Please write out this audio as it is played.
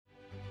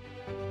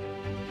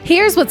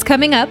Here's what's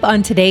coming up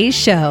on today's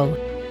show.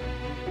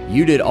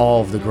 You did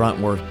all of the grunt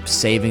work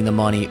saving the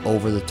money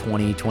over the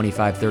 20,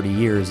 25, 30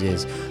 years.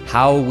 Is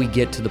how we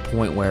get to the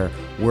point where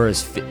we're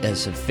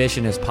as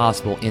efficient as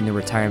possible in the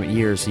retirement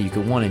years so you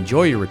can, one,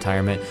 enjoy your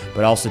retirement,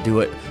 but also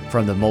do it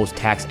from the most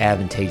tax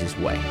advantageous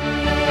way.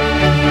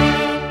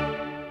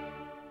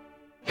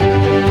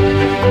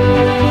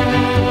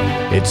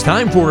 It's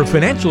time for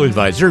financial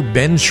advisor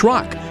Ben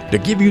Schrock to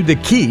give you the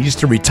keys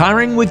to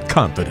retiring with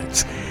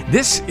confidence.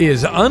 This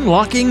is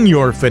Unlocking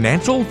Your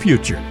Financial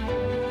Future.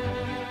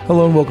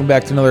 Hello and welcome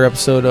back to another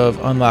episode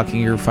of Unlocking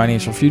Your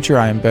Financial Future.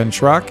 I am Ben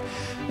Schrock,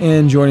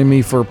 and joining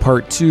me for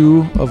part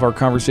 2 of our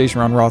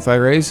conversation around Roth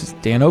IRAs is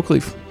Dan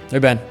Oakleaf. Hey,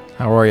 Ben.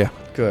 How are you?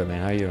 Good,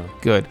 man. How are you doing?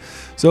 Good.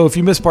 So if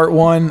you missed part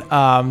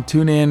 1,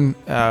 tune in,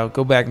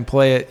 go back and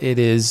play it. It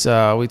is,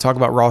 we talk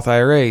about Roth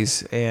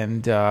IRAs,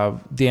 and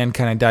Dan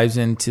kind of dives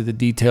into the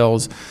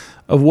details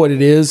of what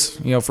it is.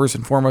 First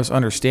and foremost,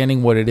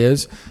 understanding what it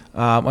is,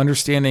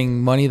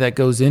 understanding money that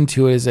goes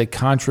into it as a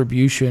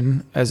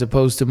contribution as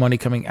opposed to money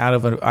coming out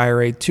of an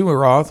IRA to a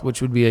Roth,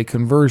 which would be a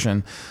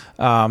conversion.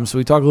 So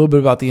we talk a little bit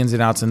about the ins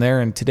and outs in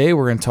there, and today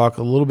we're going to talk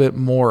a little bit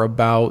more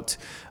about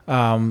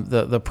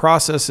the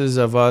processes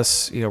of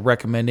us,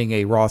 recommending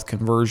a Roth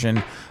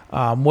conversion.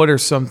 What are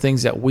some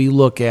things that we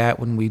look at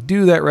when we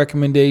do that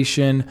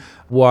recommendation?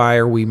 Why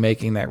are we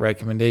making that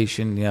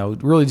recommendation?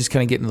 Really just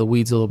kind of get into the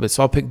weeds a little bit.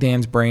 So I'll pick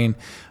Dan's brain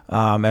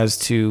as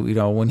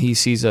to, when he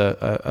sees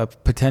a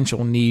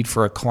potential need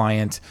for a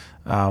client,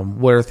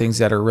 what are things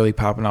that are really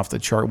popping off the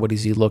chart? What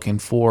is he looking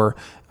for?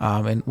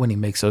 And when he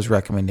makes those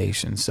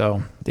recommendations.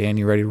 So Dan,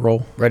 you ready to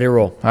roll? Ready to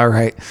roll. All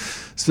right.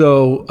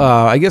 So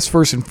I guess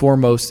first and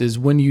foremost is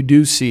when you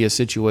do see a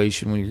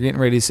situation, when you're getting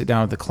ready to sit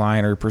down with a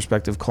client or a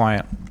prospective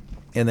client,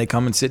 and they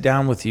come and sit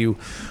down with you,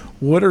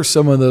 what are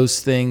some of those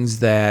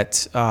things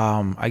that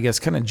I guess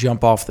kind of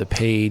jump off the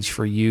page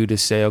for you to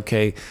say,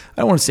 okay,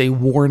 I don't want to say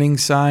warning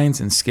signs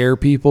and scare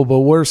people, but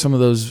what are some of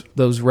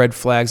those red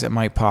flags that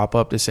might pop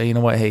up to say, you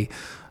know what, hey,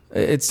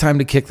 it's time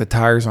to kick the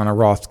tires on a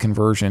Roth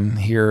conversion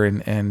here,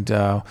 and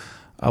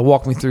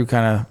walk me through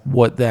kind of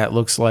what that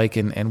looks like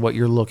and what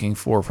you're looking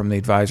for from the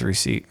advisory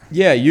seat.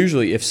 Yeah,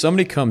 usually if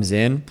somebody comes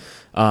in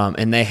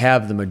and they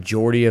have the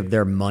majority of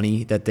their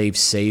money that they've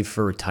saved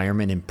for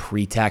retirement in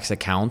pre-tax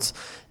accounts,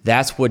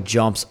 that's what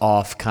jumps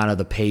off kind of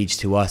the page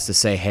to us to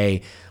say,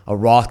 hey, a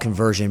Roth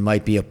conversion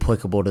might be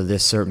applicable to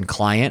this certain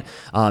client,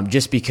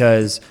 just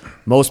because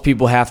most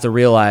people have to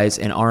realize,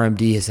 and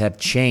RMDs have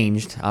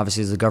changed,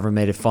 obviously as the government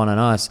made it fun on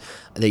us,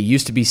 they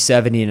used to be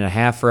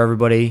 70.5 for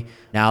everybody.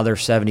 Now they're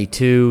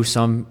 72,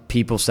 some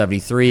people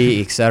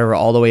 73, et cetera,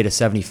 all the way to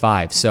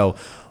 75. So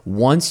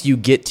once you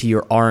get to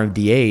your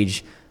RMD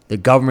age, the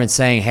government's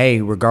saying,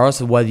 hey,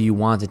 regardless of whether you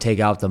want to take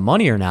out the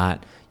money or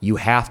not, you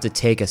have to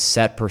take a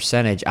set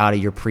percentage out of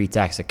your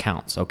pre-tax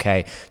accounts,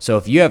 okay? So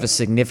if you have a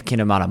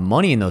significant amount of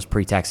money in those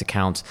pre-tax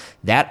accounts,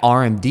 that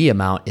RMD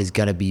amount is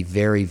going to be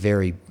very,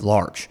 very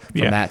large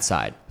from that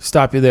side.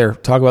 Stop you there.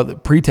 Talk about the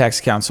pre-tax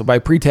accounts. So by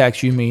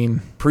pre-tax, you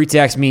mean?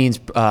 Pre-tax means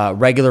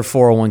regular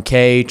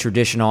 401k,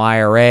 traditional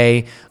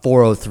IRA,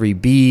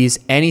 403bs,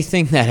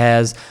 anything that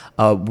has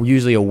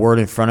usually a word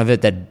in front of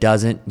it that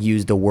doesn't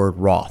use the word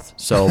Roth.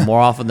 So more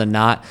often than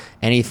not,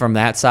 any from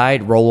that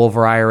side,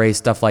 rollover IRAs,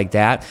 stuff like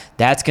that,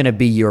 that's going to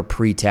be your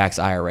pre-tax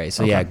IRA.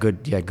 So okay.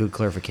 Good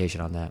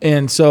clarification on that.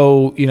 And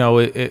so,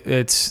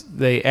 it's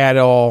they add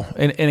all,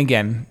 and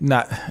again,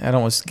 I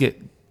don't want to get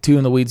too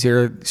in the weeds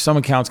here. Some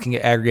accounts can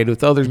get aggregated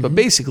with others, but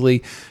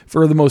basically,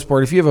 for the most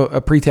part, if you have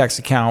a pre-tax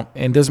account,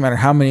 and it doesn't matter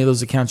how many of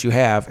those accounts you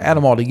have, add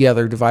them all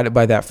together, divide it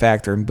by that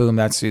factor, and boom,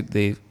 that's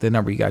the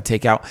number you got to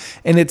take out.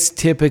 And it's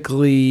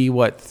typically,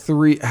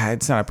 3,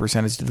 it's not a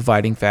percentage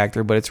dividing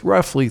factor, but it's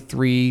roughly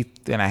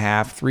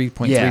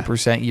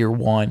 3.3% year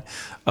one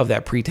of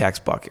that pre-tax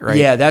bucket, right?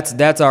 Yeah,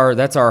 that's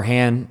our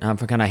hand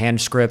kind of hand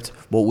script.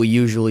 What we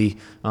usually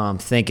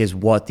think is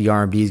what the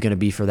RMD is going to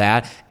be for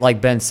that. Like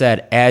Ben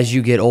said, as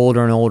you get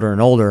older and older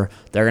and older,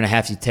 they're going to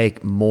have to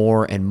take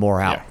more and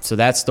more out. Yeah. So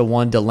that's the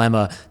one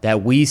dilemma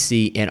that we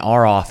see in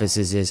our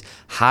offices is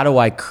how do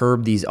I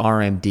curb these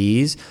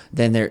RMDs?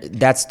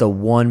 That's the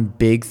one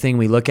big thing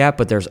we look at,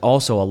 but there's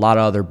also a lot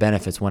of other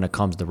benefits when it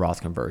comes to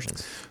Roth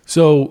conversions.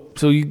 So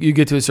you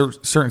get to a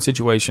certain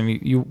situation,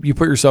 you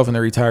put yourself in the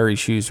retiree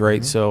shoes,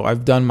 right? Mm-hmm. So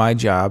I've done my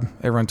job.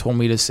 Everyone told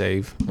me to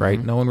save, right?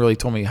 Mm-hmm. No one really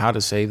told me how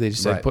to save. They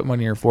just said, put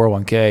money in your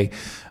 401k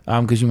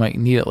because you might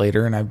need it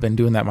later. And I've been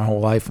doing that my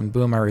whole life. And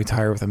boom, I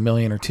retire with $1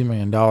 million or $2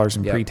 million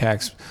in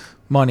pre-tax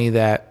money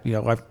that,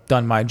 I've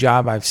done my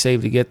job. I've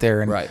saved to get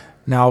there. And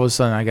now all of a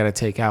sudden I got to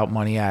take out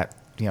money at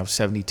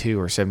 72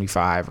 or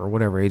 75 or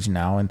whatever age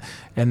now.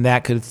 And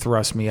that could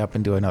thrust me up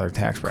into another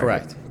tax bracket.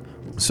 Correct.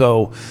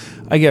 So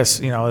I guess,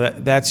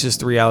 that's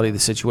just the reality of the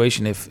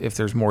situation. If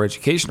there's more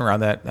education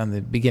around that on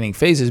the beginning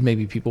phases,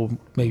 maybe people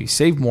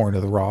save more into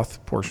the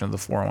Roth portion of the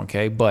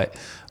 401k. But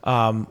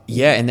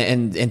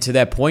and to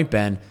that point,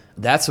 Ben,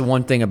 that's the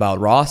one thing about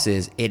Roth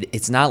is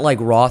it's not like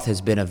Roth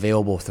has been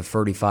available for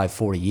 35,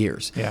 40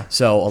 years. Yeah.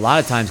 So a lot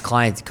of times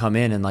clients come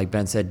in and, like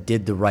Ben said,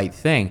 did the right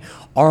thing.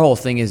 Our whole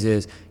thing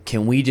is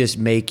can we just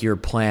make your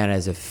plan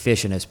as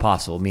efficient as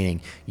possible?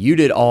 Meaning you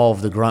did all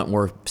of the grunt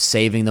work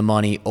saving the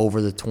money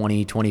over the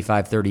 20,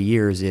 25, 30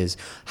 years is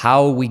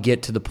how we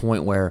get to the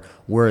point where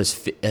we're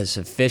as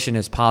efficient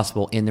as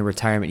possible in the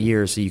retirement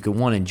years so you can,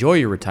 one, enjoy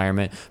your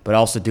retirement, but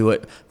also do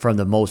it from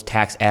the most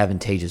tax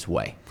advantageous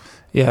way.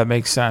 Yeah, it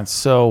makes sense.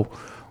 So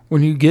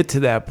when you get to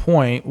that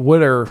point,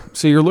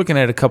 so you're looking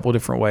at a couple of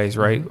different ways,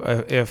 right?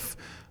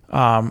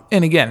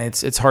 And again,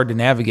 it's hard to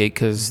navigate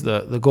because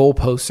the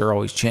goalposts are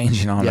always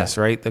changing on us,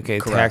 right? Okay,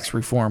 correct. Tax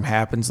reform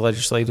happens,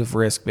 legislative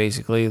risk,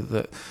 basically.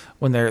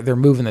 When they're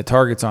moving the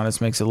targets on us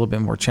makes it a little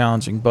bit more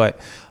challenging. But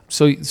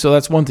so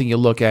that's one thing you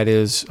look at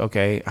is,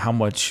 okay, how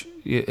much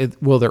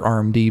will their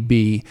RMD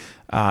be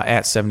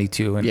at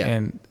 72?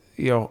 And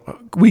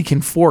we can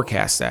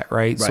forecast that,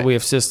 right? So we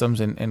have systems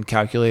and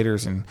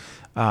calculators and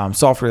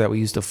software that we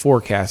use to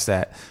forecast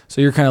that.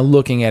 So you're kind of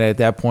looking at it at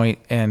that point,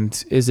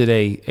 and is it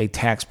a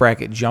tax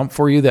bracket jump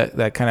for you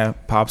that kind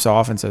of pops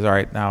off and says, all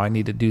right, now I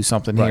need to do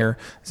something here?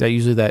 Is that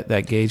usually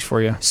that gauge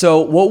for you? So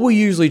what we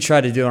usually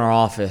try to do in our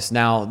office,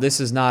 now this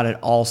is not an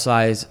all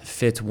size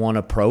fits one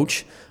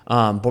approach,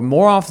 but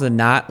more often than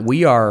not,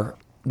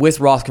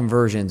 with Roth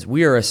conversions,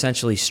 we are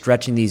essentially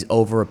stretching these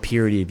over a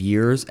period of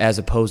years as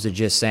opposed to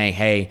just saying,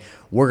 hey,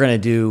 we're going to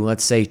do,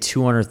 let's say,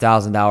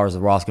 $200,000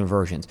 of Roth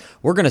conversions.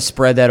 We're going to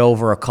spread that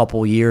over a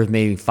couple years,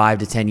 maybe 5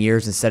 to 10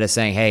 years, instead of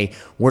saying, hey,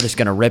 we're just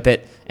going to rip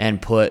it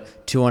and put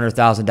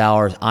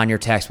 $200,000 on your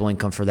taxable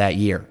income for that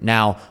year.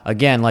 Now,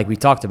 again, like we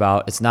talked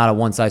about, it's not a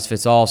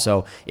one-size-fits-all.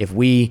 So if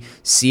we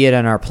see it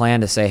in our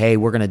plan to say, hey,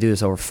 we're going to do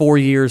this over 4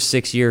 years,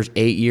 6 years,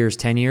 8 years,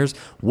 10 years,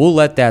 we'll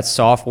let that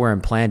software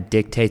and plan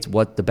dictate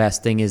what the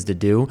best thing is to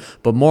do.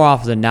 But more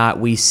often than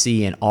not, we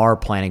see in our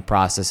planning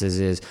processes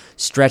is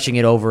stretching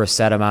it over a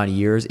set amount of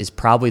years is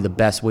probably the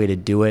best way to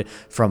do it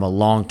from a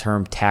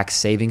long-term tax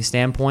saving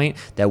standpoint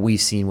that we've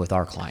seen with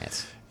our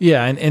clients.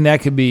 Yeah, and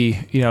that could be,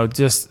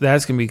 that's going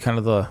to be kind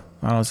of I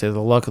don't want to say the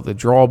luck of the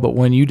draw, but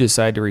when you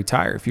decide to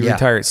retire, if you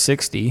retire at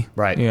 60,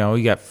 right,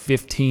 you got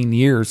 15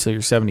 years till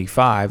you're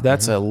 75.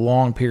 That's a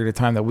long period of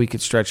time that we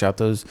could stretch out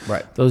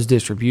those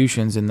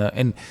distributions,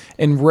 and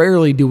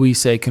rarely do we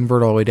say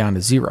convert all the way down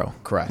to zero.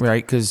 Correct.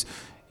 Right, because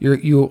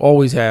you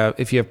always have,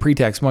 if you have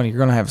pre-tax money, you're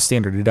going to have a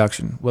standard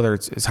deduction, whether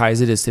it's as high as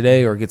it is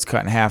today or it gets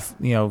cut in half,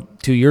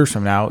 2 years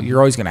from now, you're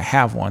always going to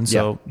have one.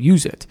 So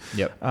use it.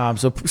 Yep.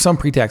 So some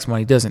pre-tax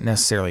money doesn't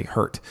necessarily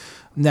hurt.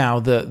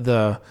 Now,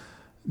 the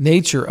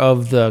nature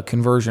of the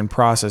conversion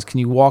process, can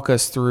you walk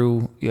us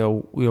through,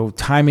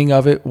 timing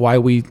of it, why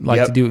we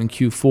like to do it in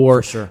Q4,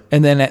 for sure,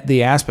 and then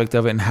the aspect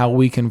of it and how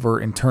we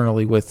convert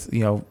internally with,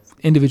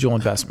 individual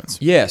investments?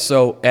 Yeah,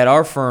 so at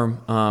our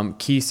firm,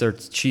 Keith's our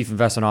chief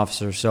investment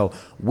officer, so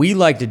we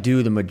like to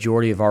do the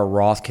majority of our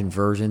Roth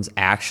conversions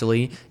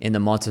actually in the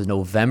months of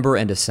November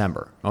and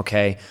December,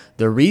 okay?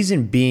 The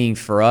reason being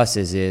for us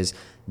is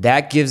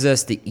that gives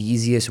us the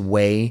easiest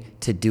way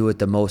to do it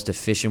the most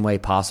efficient way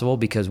possible,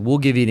 because we'll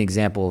give you an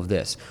example of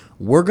this.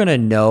 We're going to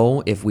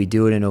know if we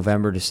do it in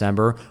November,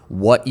 December,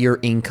 what your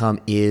income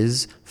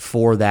is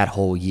for that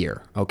whole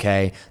year,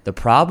 okay? The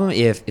problem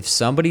if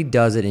somebody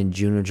does it in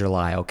June or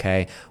July,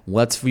 okay?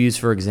 Let's use,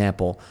 for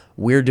example,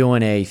 we're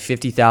doing a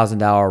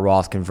 $50,000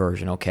 Roth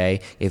conversion,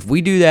 okay? If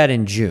we do that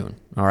in June,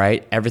 all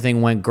right,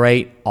 everything went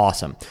great,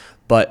 awesome.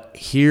 But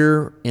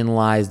herein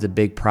lies the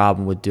big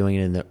problem with doing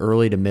it in the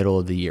early to middle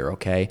of the year,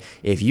 okay?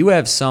 If you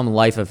have some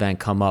life event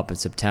come up in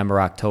September,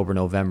 October,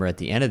 November at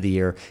the end of the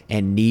year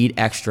and need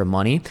extra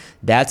money,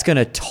 that's going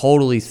to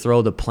totally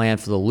throw the plan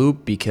for the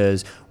loop,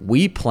 because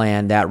we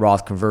planned that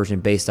Roth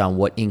conversion based on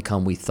what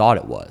income we thought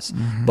it was.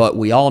 Mm-hmm. But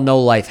we all know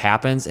life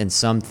happens and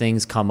some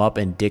things come up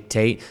and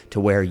dictate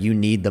to where you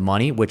need the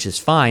money, which is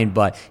fine,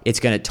 but it's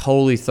going to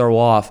totally throw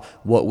off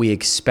what we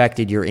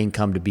expected your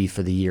income to be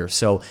for the year.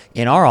 So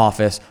in our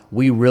office,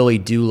 we really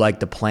do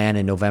like to plan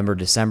in November,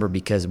 December,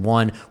 because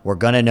one, we're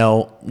going to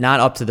know, not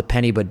up to the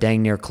penny, but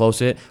dang near close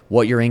to it,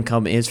 what your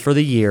income is for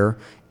the year.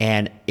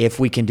 And if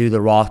we can do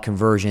the Roth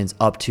conversions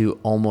up to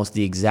almost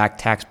the exact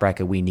tax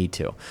bracket we need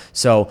to.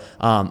 So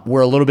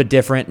we're a little bit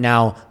different.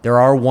 Now, there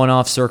are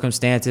one-off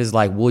circumstances,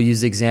 like we'll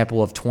use the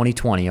example of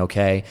 2020,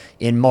 okay?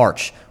 In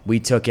March,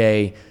 we took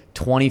a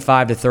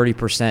 25 to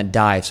 30%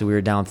 dive. So we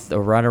were down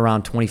right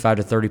around 25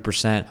 to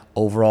 30%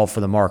 overall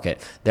for the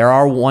market. There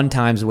are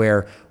times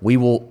where we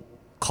will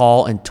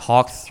call and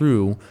talk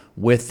through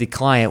with the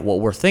client what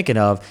we're thinking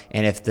of.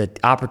 And if the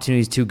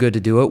opportunity is too good to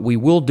do it, we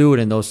will do it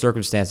in those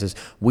circumstances.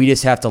 We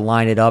just have to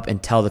line it up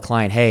and tell the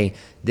client, hey,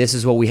 this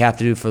is what we have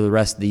to do for the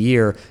rest of the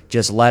year.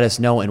 Just let us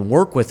know and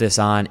work with us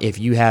on if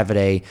you have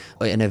an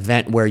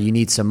event where you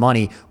need some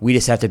money. We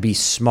just have to be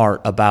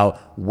smart about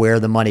where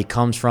the money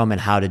comes from and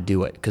how to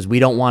do it, because we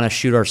don't want to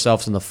shoot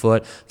ourselves in the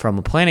foot from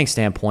a planning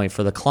standpoint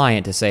for the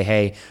client to say,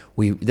 hey,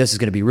 this is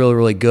going to be really,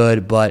 really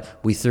good, but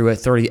we threw a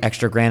 30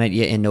 extra grand at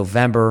you in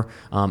November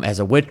as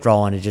a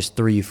withdrawal, and it just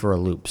threw you for a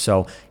loop.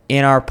 So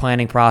in our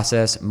planning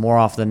process, more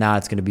often than not,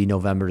 it's going to be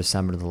November,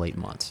 December, the late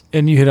months.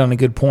 And you hit on a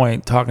good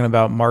point talking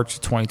about March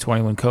of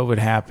 2020 when COVID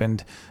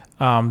happened.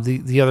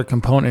 The other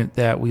component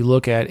that we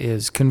look at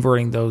is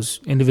converting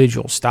those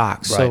individual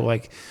stocks. Right. So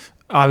like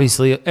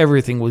obviously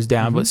everything was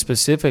down, but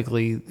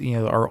specifically,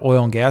 our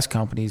oil and gas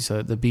companies,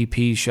 the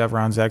BP,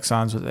 Chevrons,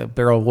 Exxons, the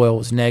barrel of oil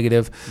was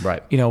negative.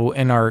 Right. In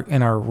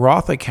our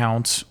Roth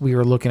accounts, we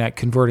were looking at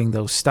converting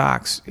those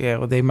stocks.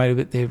 Yeah, they might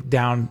have been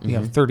down,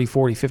 30,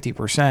 40,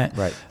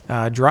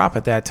 50% drop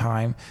at that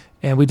time.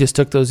 And we just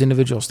took those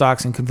individual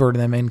stocks and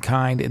converted them in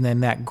kind, and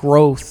then that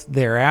growth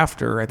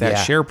thereafter at that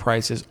share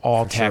price is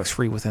all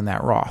tax-free within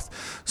that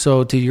Roth.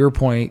 So to your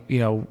point,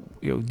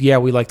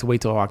 we like to wait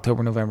till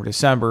October, November,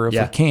 December if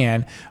we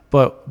can,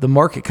 but the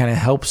market kind of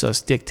helps us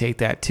dictate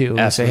that too.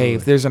 And say, hey,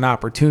 if there's an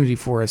opportunity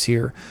for us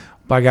here,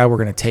 by God, we're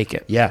going to take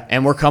it. Yeah,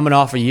 and we're coming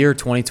off a year,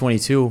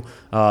 2022,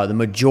 the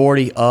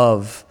majority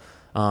of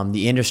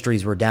the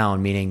industries were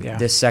down, meaning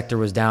this sector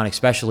was down,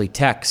 especially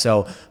tech.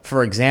 So,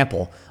 for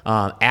example,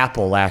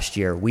 Apple last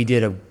year, we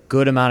did a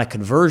good amount of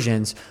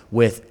conversions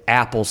with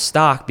Apple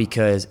stock,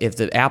 because if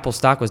the Apple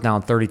stock was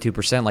down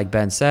 32%, like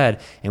Ben said,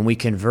 and we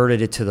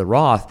converted it to the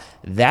Roth,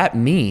 that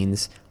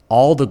means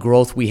all the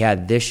growth we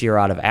had this year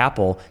out of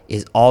Apple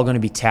is all going to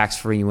be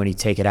tax-free when you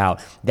take it out.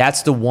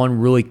 That's the one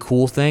really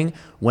cool thing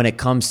when it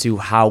comes to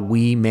how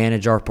we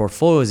manage our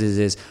portfolios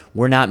is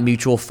we're not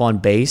mutual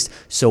fund based,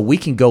 so we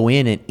can go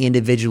in and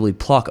individually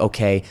pluck,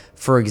 okay,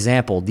 for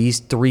example, these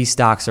 3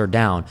 stocks are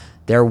down.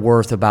 They're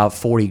worth about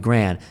 40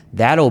 grand.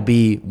 That'll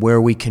be where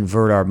we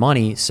convert our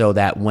money so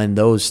that when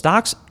those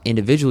stocks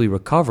individually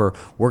recover,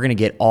 we're going to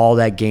get all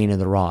that gain in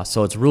the Roth.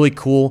 So it's really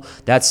cool.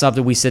 That's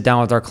something we sit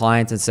down with our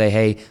clients and say,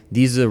 hey,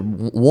 these are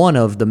one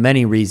of the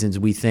many reasons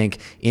we think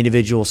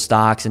individual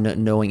stocks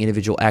and knowing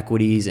individual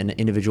equities and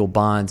individual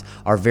bonds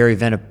are very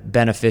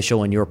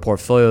beneficial in your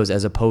portfolios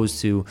as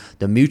opposed to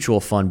the mutual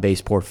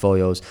fund-based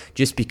portfolios,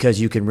 just because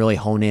you can really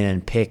hone in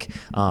and pick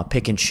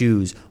and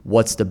choose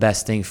what's the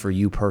best thing for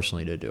you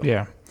personally to do.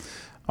 Yeah.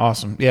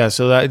 Awesome. Yeah,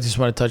 so I just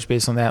want to touch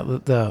base on that,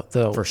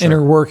 the For sure.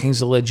 inner workings,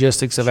 the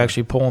logistics of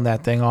actually pulling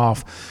that thing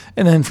off.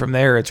 And then from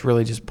there, it's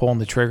really just pulling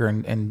the trigger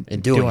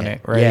and doing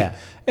it, right? Yeah.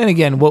 And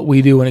again, what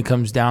we do when it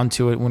comes down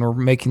to it, when we're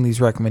making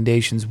these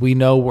recommendations, we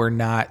know we're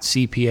not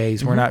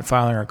CPAs. We're not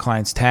filing our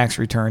clients' tax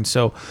returns.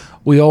 So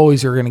we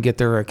always are going to get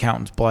their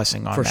accountant's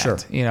blessing on For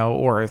that. sure.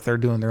 Or if they're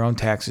doing their own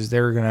taxes,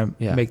 they're going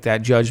to make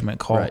that judgment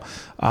call. Right.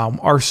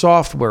 Our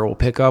software will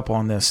pick up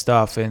on this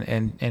stuff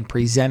and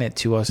present it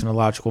to us in a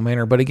logical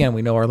manner. But again,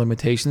 we know our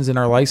limitations and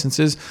our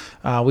licenses.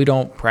 We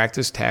don't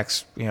practice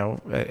tax,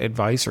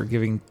 advice or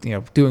giving,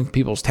 doing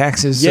people's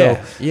taxes.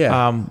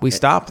 We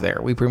stop there.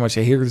 We pretty much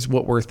say, here's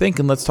what we're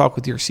thinking. Let's talk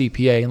with your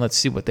CPA and let's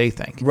see what they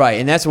think. Right.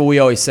 And that's what we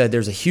always said.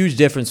 There's a huge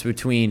difference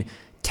between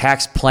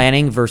tax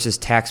planning versus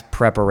tax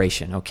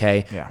preparation,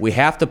 okay? Yeah. We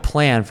have to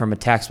plan from a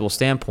taxable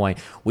standpoint.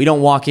 We don't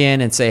walk in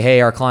and say,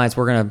 hey, our clients,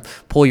 we're going to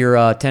pull your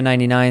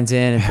 1099s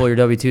in and pull your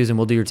W-2s and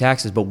we'll do your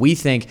taxes. But we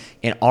think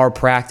in our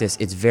practice,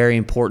 it's very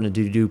important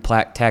to do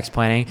tax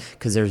planning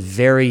because there's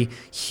very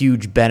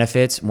huge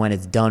benefits when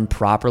it's done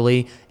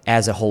properly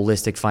as a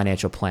holistic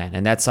financial plan.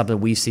 And that's something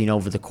we've seen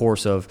over the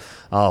course of,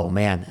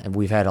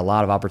 we've had a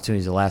lot of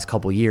opportunities the last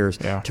couple of years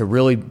to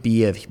really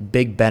be a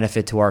big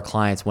benefit to our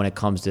clients when it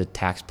comes to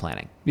tax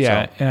planning.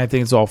 Yeah, and I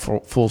think it's all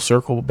full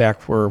circle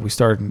back where we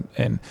started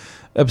in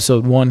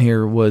episode 1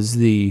 here was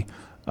the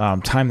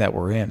time that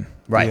we're in.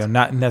 Right.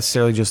 Not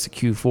necessarily just the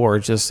Q4.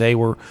 It's just say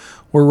we're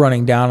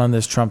running down on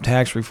this Trump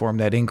tax reform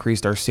that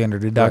increased our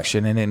standard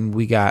deduction, and then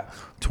we got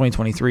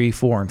 2023,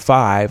 4, and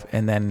 5,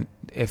 and then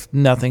if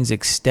nothing's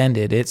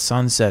extended, it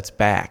sunsets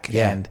back.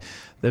 Yeah. And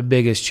the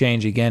biggest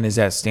change, again, is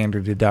that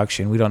standard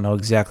deduction. We don't know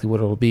exactly what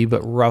it'll be,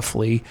 but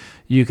roughly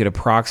you could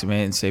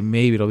approximate and say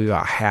maybe it'll be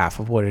about half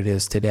of what it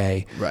is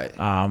today. Right.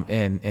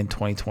 In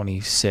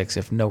 2026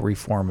 if no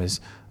reform is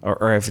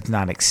or if it's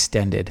not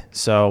extended.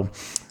 So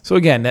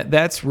again,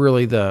 that's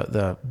really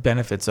the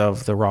benefits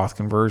of the Roth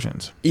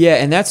conversions. Yeah,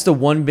 and that's the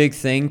one big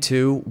thing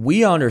too.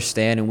 We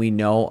understand and we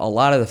know a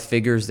lot of the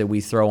figures that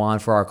we throw on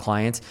for our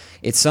clients,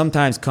 it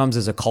sometimes comes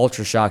as a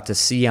culture shock to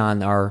see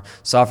on our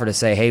software to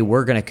say, hey,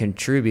 we're going to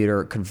contribute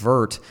or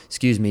convert,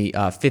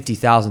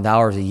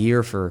 $50,000 a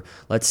year for,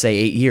 let's say,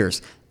 8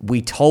 years.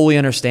 We totally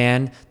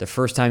understand. The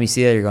first time you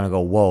see that, you're going to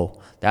go, whoa,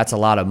 that's a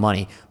lot of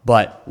money.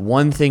 But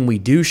one thing we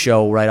do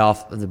show right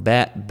off the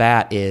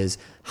bat is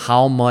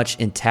how much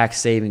in tax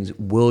savings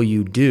will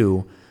you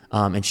do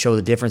and show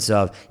the difference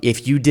of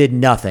if you did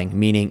nothing,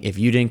 meaning if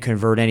you didn't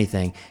convert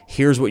anything,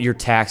 here's what your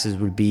taxes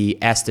would be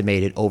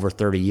estimated over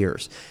 30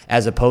 years,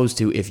 as opposed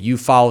to if you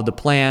followed the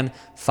plan,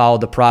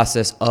 followed the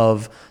process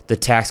of the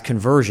tax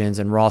conversions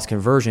and Roth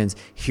conversions,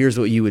 here's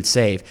what you would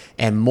save.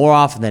 And more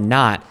often than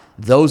not,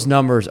 those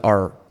numbers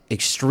are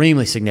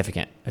extremely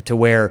significant to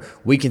where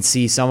we can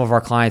see some of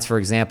our clients, for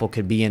example,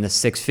 could be in the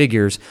six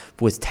figures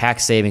with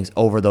tax savings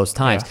over those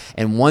times. Yeah.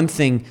 And one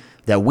thing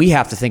that we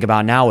have to think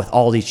about now with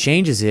all these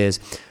changes is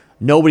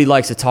nobody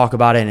likes to talk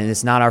about it, and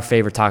it's not our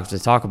favorite topic to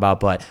talk about,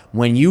 but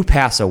when you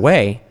pass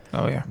away,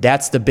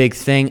 that's the big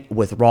thing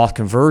with Roth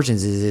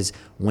conversions is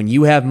when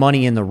you have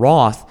money in the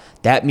Roth,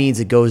 that means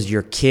it goes to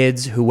your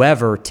kids,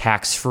 whoever,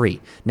 tax-free.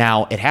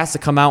 Now, it has to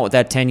come out with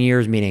that 10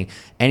 years, meaning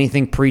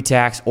anything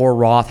pre-tax or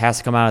Roth has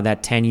to come out of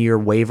that 10-year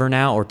waiver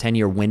now, or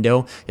 10-year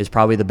window is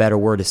probably the better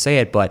word to say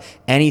it. But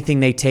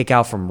anything they take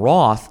out from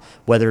Roth,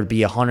 whether it be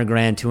 $100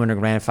 grand, $200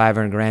 grand,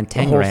 $500 grand,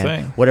 $10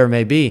 grand, whatever it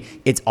may be,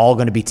 it's all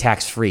going to be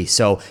tax-free.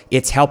 So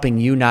it's helping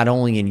you not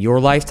only in your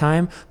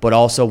lifetime, but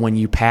also when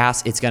you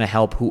pass, it's going to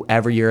help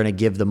whoever you're going to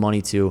give the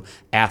money to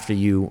after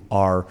you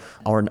are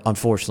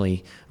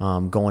unfortunately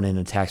going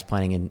into tax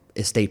planning and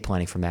estate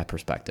planning from that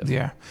perspective.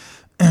 Yeah.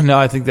 No,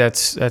 I think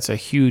that's a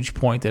huge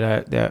point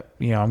that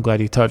I'm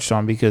glad you touched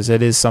on, because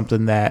it is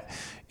something that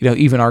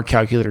even our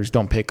calculators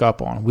don't pick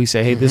up on. We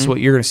say, hey, this is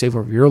what you're going to save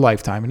over your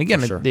lifetime. And again,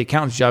 the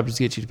accountant's job is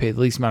to get you to pay the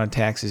least amount of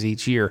taxes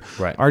each year.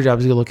 Right. Our job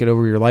is to look at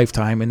over your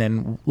lifetime and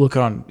then look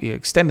on the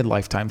extended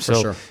lifetime.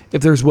 So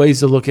if there's ways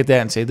to look at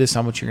that and say, this is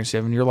how much you're going to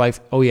save in your life.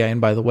 Oh yeah,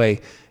 and by the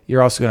way,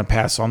 you're also going to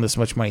pass on this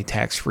much money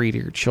tax-free to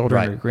your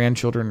children or your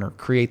grandchildren, or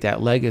create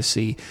that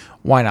legacy.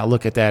 Why not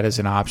look at that as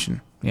an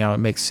option? It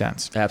makes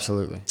sense.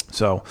 Absolutely.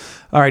 So,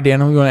 all right,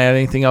 Dan, we want to add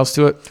anything else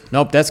to it?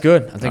 Nope, that's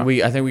good. I think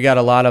we got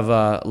a lot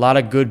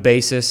of good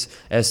basis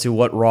as to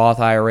what Roth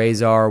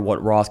IRAs are,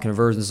 what Roth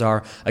conversions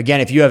are. Again,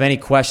 if you have any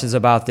questions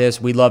about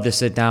this, we'd love to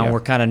sit down. Yeah.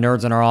 We're kind of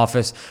nerds in our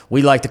office.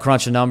 We like to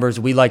crunch the numbers.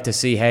 We like to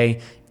see, hey,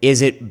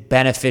 is it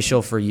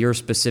beneficial for your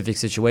specific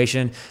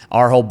situation?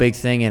 Our whole big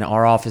thing in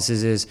our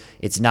offices is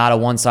it's not a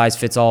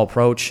one-size-fits-all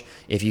approach.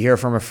 If you hear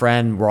from a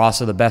friend,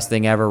 Roths are the best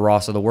thing ever,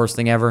 Roths are the worst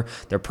thing ever,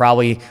 they're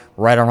probably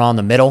right around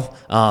the middle.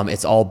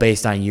 It's all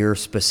based on your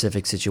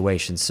specific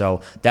situation. So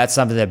that's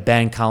something that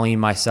Ben, Colleen,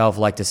 myself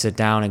like to sit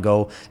down and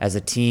go as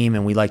a team,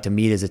 and we like to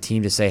meet as a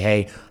team to say,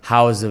 hey,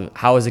 how is it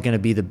going to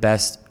be the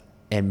best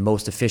and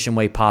most efficient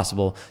way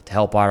possible to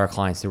help out our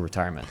clients through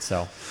retirement?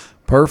 So.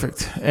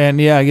 Perfect. And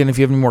again, if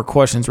you have any more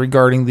questions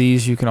regarding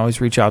these, you can always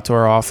reach out to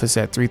our office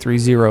at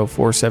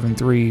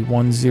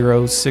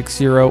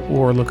 330-473-1060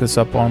 or look us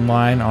up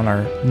online on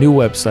our new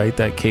website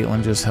that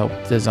Caitlin just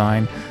helped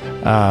design.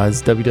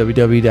 It's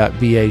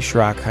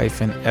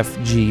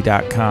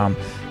www.baschrock-fg.com.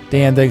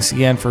 Dan, thanks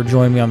again for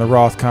joining me on the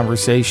Roth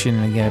conversation.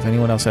 And again, if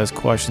anyone else has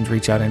questions,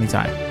 reach out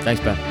anytime.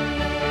 Thanks, Ben.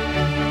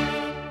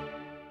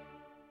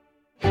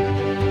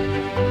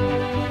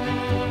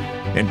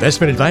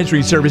 Investment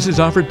advisory services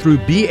offered through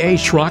B.A.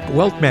 Schrock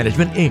Wealth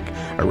Management, Inc.,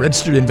 a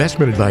registered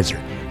investment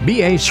advisor.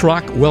 B.A.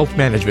 Schrock Wealth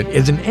Management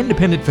is an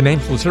independent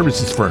financial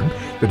services firm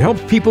that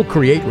helps people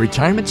create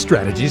retirement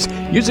strategies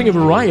using a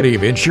variety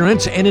of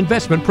insurance and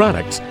investment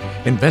products.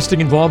 Investing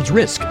involves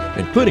risk,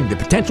 including the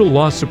potential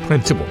loss of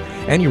principal.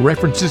 Any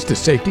references to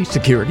safety,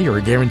 security,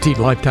 or guaranteed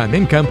lifetime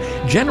income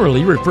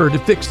generally refer to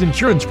fixed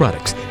insurance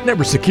products,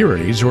 never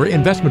securities or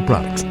investment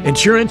products.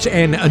 Insurance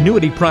and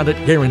annuity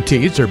product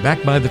guarantees are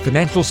backed by the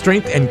financial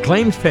strength and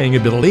claims-paying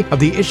ability of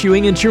the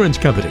issuing insurance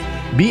company.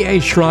 B.A.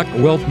 Schrock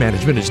Wealth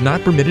Management is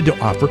not permitted to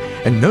offer,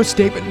 and no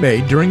statement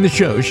made during the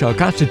show shall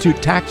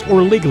constitute tax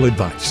or legal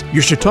advice.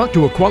 You should talk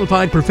to a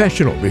qualified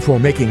professional before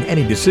making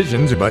any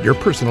decisions about your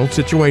personal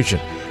situation.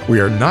 We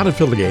are not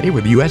affiliated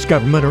with the U.S.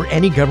 government or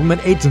any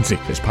government agency.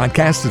 This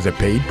podcast is a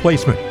paid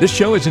placement. This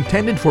show is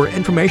intended for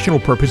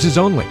informational purposes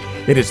only.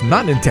 It is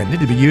not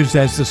intended to be used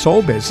as the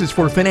sole basis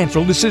for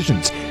financial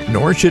decisions,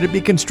 nor should it be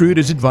construed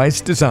as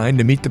advice designed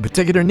to meet the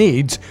particular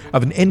needs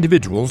of an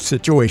individual's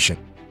situation.